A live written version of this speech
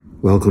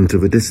Welcome to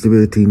the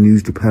Disability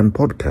News Japan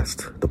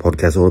podcast, the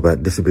podcast all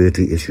about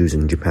disability issues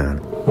in Japan.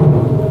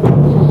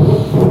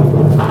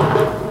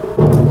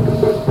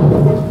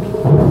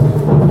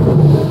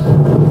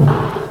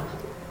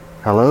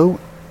 Hello,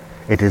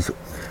 it is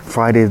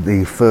Friday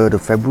the 3rd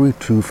of February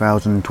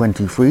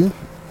 2023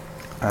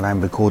 and I'm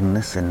recording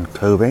this in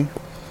Kobe,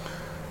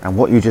 and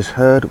what you just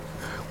heard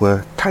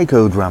were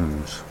taiko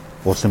drums,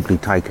 or simply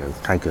taiko.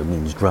 Taiko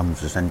means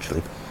drums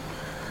essentially,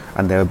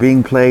 and they were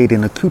being played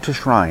in Akuta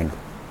Shrine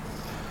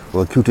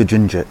or Akuta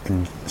Jinja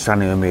in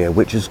Sannomiya,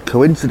 which is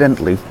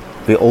coincidentally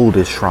the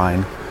oldest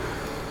shrine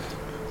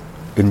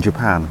in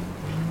Japan.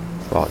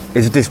 Well,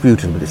 it's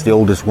disputed, but it's the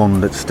oldest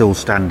one that's still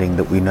standing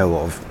that we know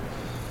of.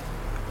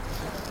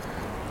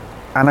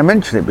 And I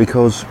mention it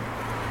because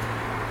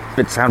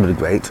it sounded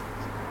great,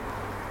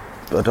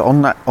 but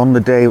on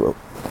the day,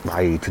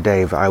 i.e.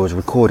 today, that I was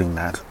recording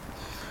that,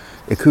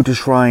 Akuta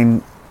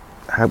Shrine,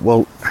 how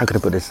could I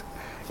put this?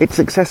 It's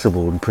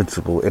accessible in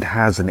principle. It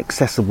has an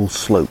accessible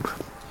slope,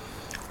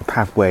 a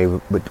pathway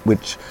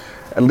which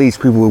at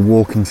least people with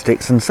walking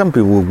sticks and some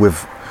people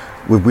with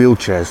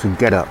wheelchairs can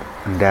get up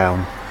and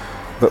down.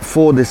 But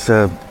for this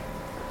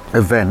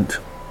event,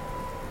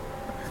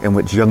 in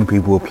which young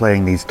people were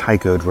playing these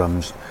taiko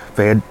drums,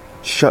 they had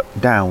shut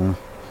down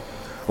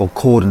or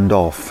cordoned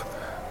off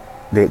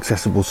the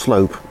accessible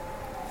slope.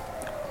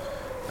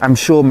 I'm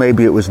sure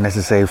maybe it was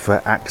necessary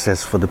for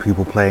access for the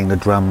people playing the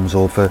drums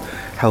or for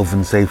health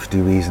and safety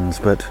reasons,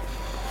 but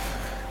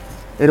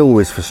it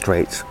always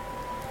frustrates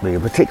me,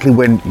 particularly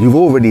when you've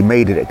already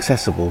made it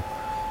accessible,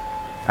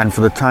 and for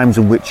the times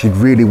in which you'd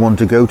really want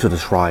to go to the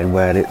shrine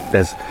where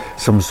there's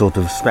some sort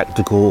of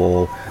spectacle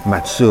or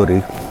matsuri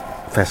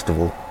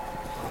festival,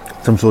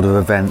 some sort of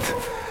event,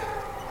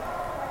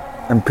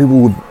 and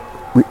people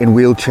in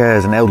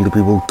wheelchairs and elderly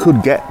people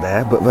could get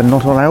there, but they're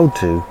not allowed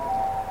to.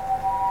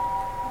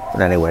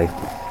 But anyway,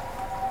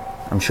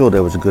 I'm sure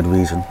there was a good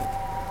reason.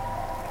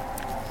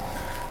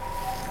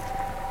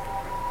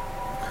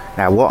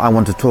 Now, what I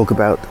want to talk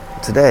about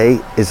today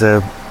is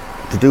to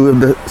do with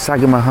the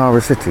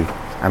Sagamihara city.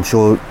 I'm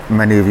sure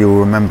many of you will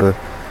remember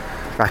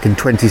back in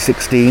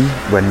 2016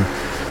 when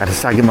at a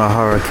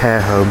Sagamihara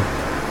care home,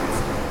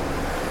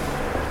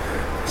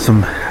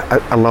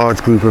 a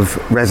large group of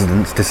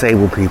residents,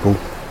 disabled people,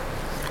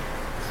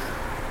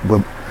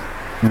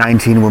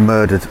 19 were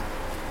murdered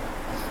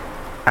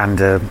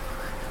and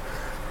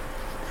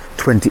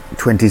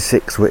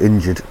 26 were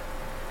injured.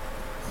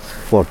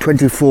 Well,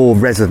 24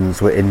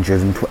 residents were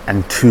injured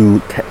and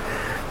 2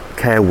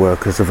 care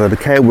workers, although the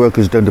care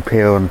workers don't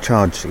appear on the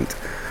charge sheet.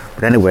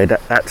 But anyway,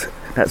 that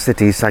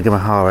city,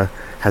 Sagamihara,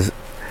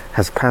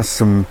 has passed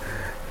some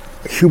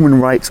human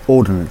rights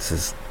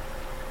ordinances.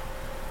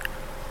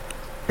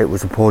 It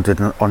was reported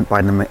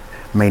by the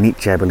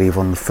Mainichi, I believe,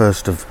 on the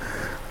 1st of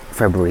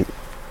February.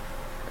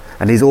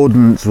 And these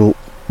ordinances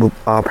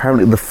are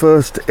apparently the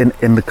first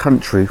in the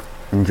country,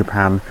 in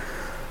Japan,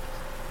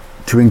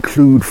 to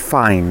include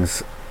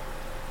fines.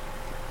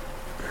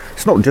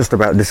 It's not just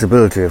about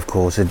disability, of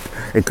course.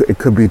 It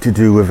could be to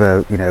do with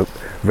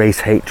race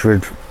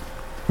hatred,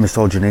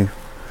 misogyny,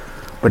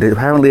 but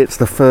apparently it's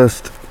the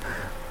first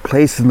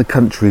place in the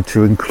country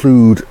to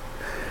include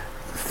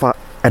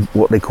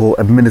what they call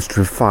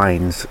administrative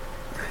fines.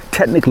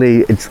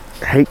 Technically, it's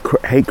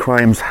hate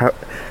crimes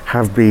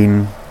have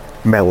been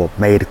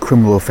made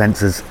criminal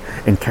offences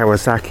in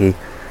Kawasaki,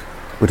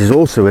 which is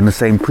also in the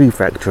same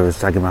prefecture as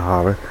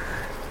Sagamihara.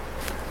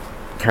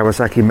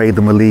 Kawasaki made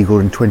them illegal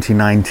in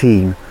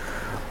 2019,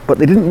 but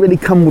they didn't really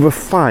come with a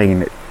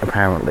fine,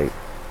 apparently.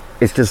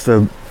 It's just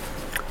a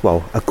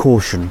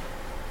caution.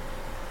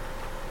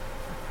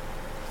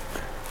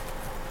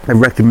 A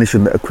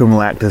recognition that a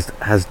criminal act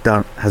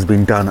has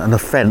been done, an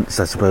offence,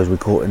 I suppose we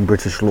call it in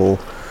British law,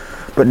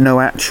 but no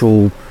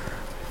actual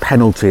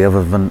penalty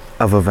other than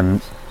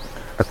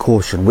a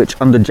caution, which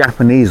under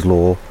Japanese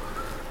law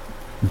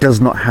does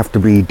not have to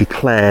be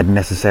declared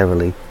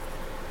necessarily,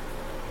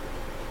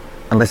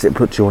 unless it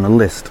puts you on a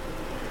list.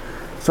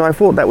 So I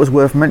thought that was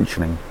worth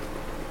mentioning,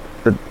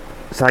 that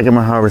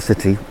Sagamihara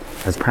city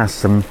has passed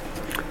some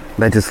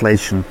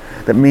legislation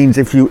that means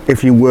if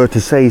you were to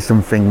say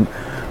something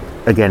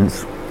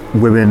against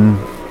women,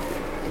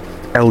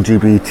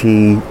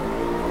 LGBT,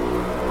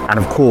 and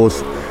of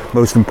course,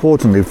 most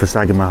importantly for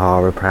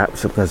Sagamihara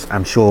perhaps, because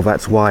I'm sure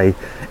that's why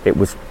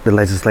the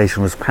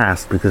legislation was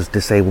passed, because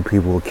disabled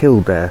people were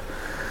killed there.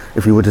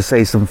 If you were to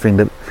say something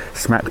that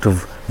smacked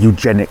of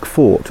eugenic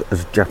thought,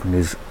 as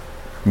Japanese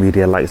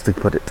media likes to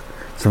put it,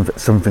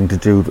 something to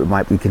do that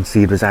might be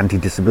conceived as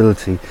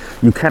anti-disability,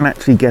 you can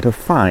actually get a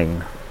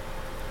fine.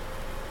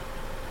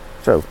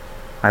 So,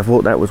 I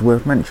thought that was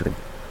worth mentioning.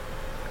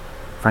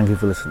 Thank you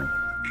for listening.